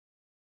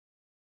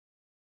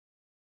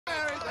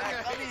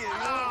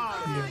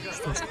Yeah,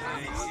 stuff.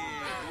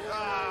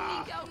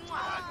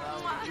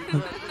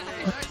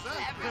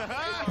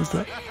 What's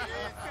that?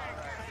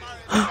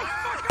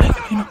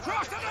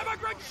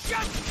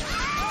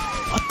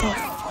 What the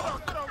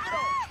fuck?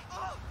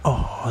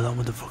 Oh, that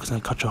motherfucker's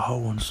gonna catch a hot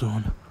one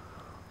soon.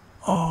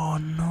 Oh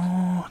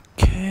no,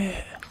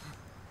 okay.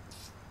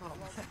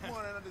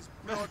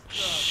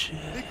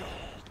 Shit.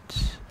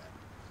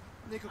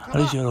 At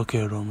least you're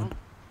okay, Roman.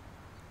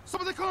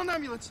 Somebody call an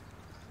ambulance!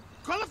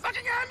 Call the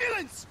fucking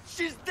ambulance!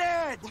 She's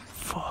dead!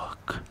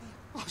 Fuck.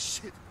 Oh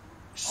shit!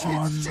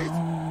 Oh Shit!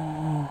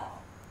 no.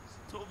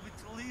 Told me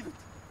to leave it.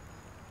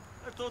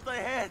 I thought I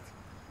had.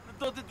 I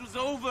thought it was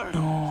over.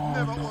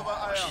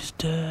 No, she's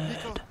dead.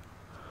 Nico,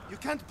 you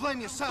can't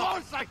blame yourself. Of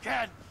course I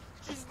can.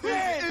 She's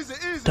dead. Easy.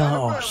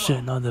 Oh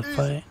shit, now they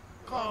fight.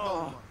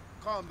 Calm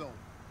down.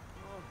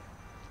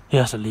 He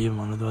has to leave,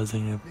 man, otherwise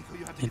they need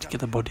to get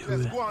the body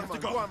away. Go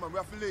on, man. We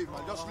have to leave,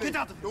 man. Just leave. Get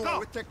out of here.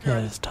 Go. Yeah,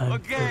 it's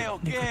time for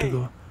Nico to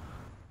go.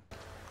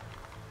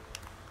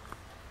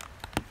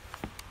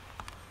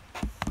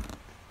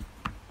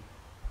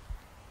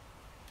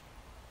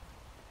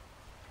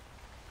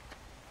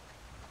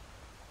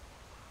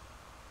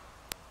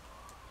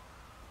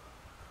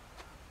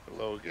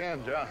 Hello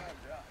again, John.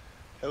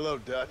 Hello,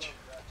 Dutch.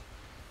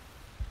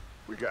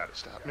 We gotta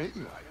stop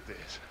meeting like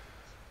this.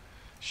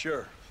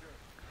 Sure.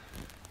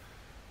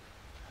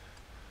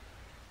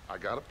 I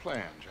got a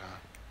plan, John.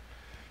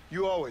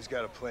 You always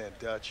got a plan,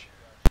 Dutch.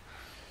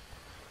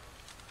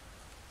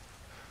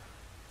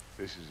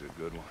 This is a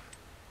good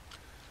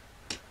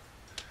one.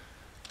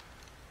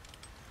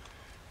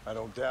 I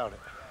don't doubt it.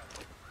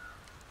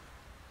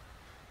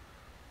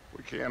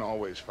 We can't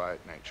always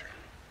fight nature,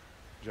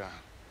 John.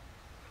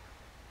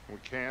 We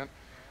can't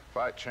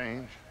fight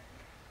change.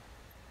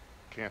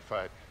 Can't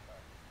fight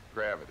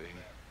gravity.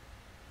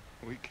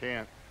 We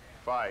can't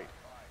fight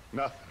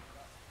nothing.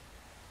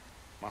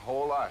 My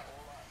whole life,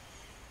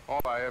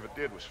 all I ever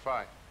did was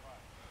fight.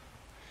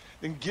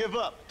 Then give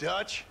up,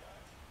 Dutch.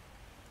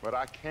 But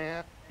I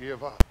can't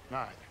give up,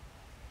 neither.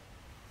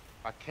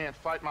 I can't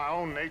fight my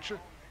own nature.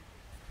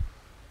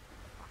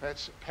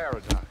 That's a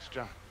paradox,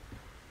 John.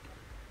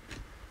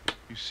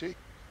 You see?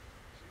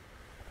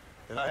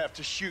 Then I have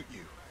to shoot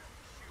you.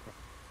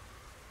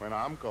 When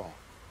I'm gone,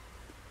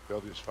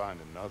 they'll just find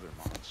another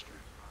monster.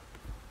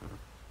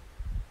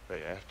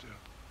 They have to.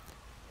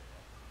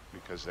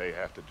 Because they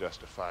have to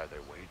justify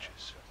their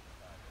wages.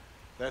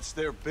 That's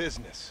their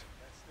business.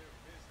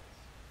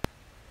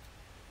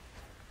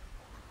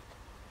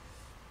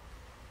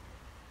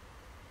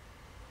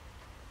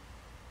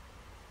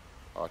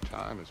 Our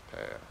time has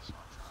passed.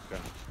 Yeah.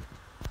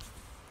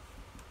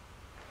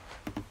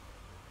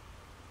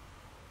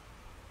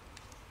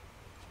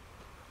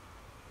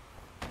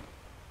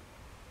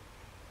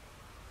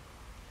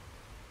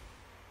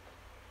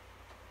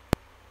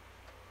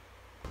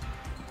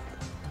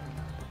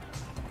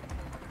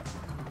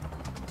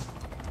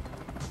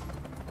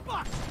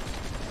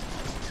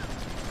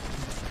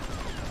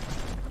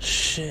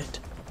 Shit.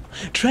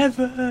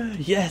 Trevor!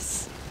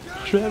 Yes!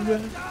 Trevor!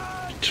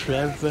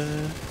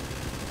 Trevor!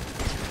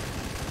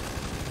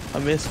 I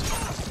missed.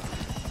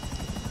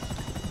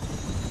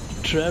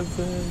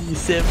 Trevor, you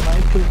saved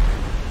Michael.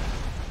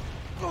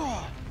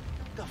 Oh,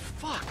 the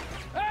fuck?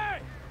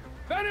 Hey!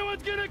 If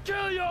anyone's gonna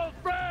kill you, old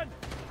friend,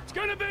 it's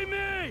gonna be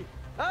me!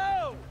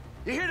 Oh!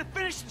 You here to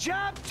finish the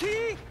job,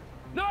 T?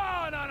 No,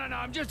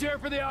 I'm just here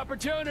for the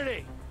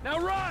opportunity. Now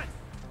run!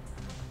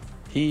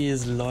 He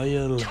is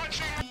loyal.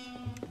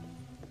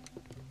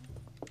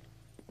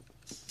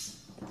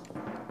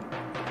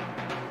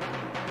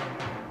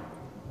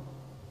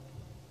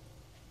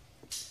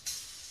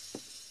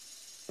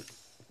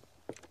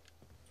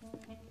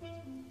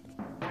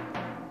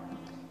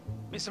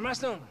 Mr.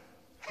 Marston,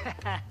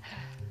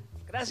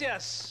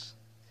 gracias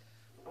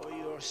for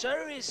your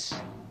service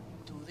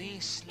to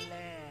this land.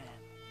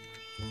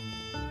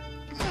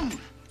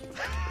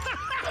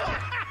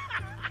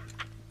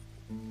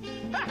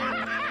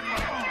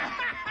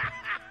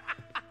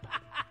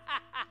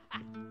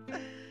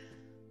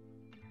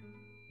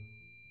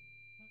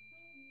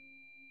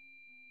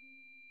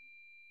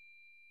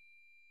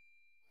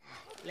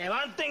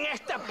 ¡Levanten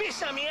esta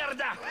pizza,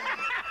 mierda!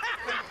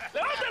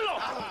 ¡Levántenlo!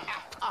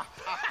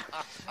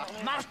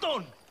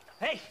 Marston!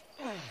 Hey!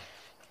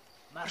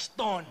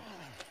 Marston!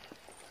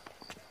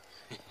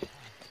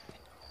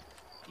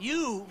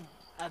 You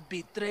have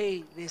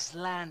betrayed this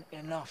land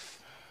enough.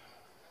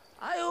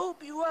 I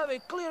hope you have a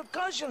clear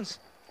conscience,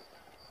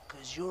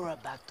 because you're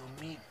about to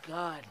meet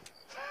God.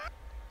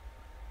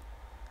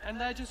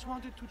 And I just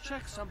wanted to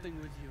check something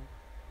with you.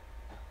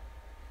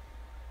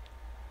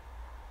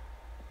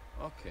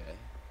 Okay.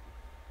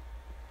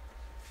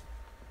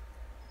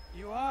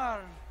 You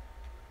are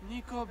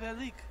Nico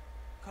Bellic,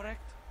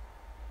 correct?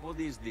 What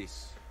is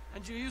this?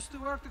 And you used to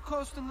work the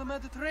coast in the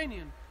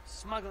Mediterranean,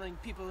 smuggling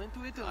people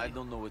into Italy. I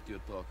don't know what you're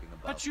talking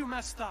about. But you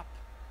messed up.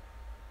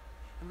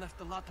 And left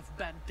a lot of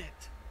bad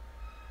debt.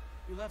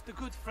 You left a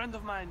good friend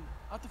of mine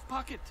out of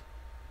pocket.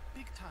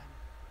 Big time.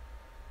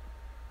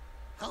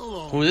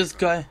 Hello. Who is this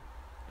guy?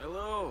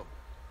 Hello.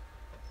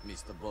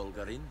 Mr.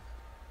 Bulgarin?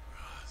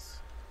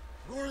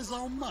 Where is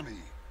our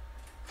money?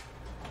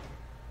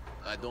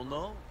 I don't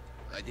know.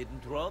 I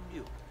didn't rob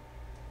you.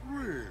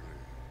 Really?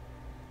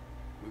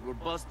 We were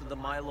busted a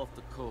mile off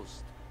the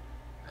coast.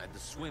 I had to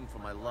swim for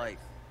my life.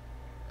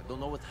 I don't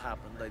know what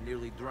happened. I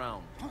nearly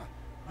drowned. Huh.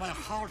 My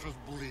heart is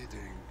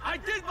bleeding. I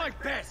did my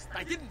best!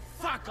 I didn't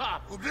fuck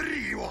up! Oh, there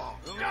you are!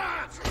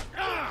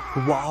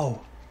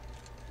 Wow.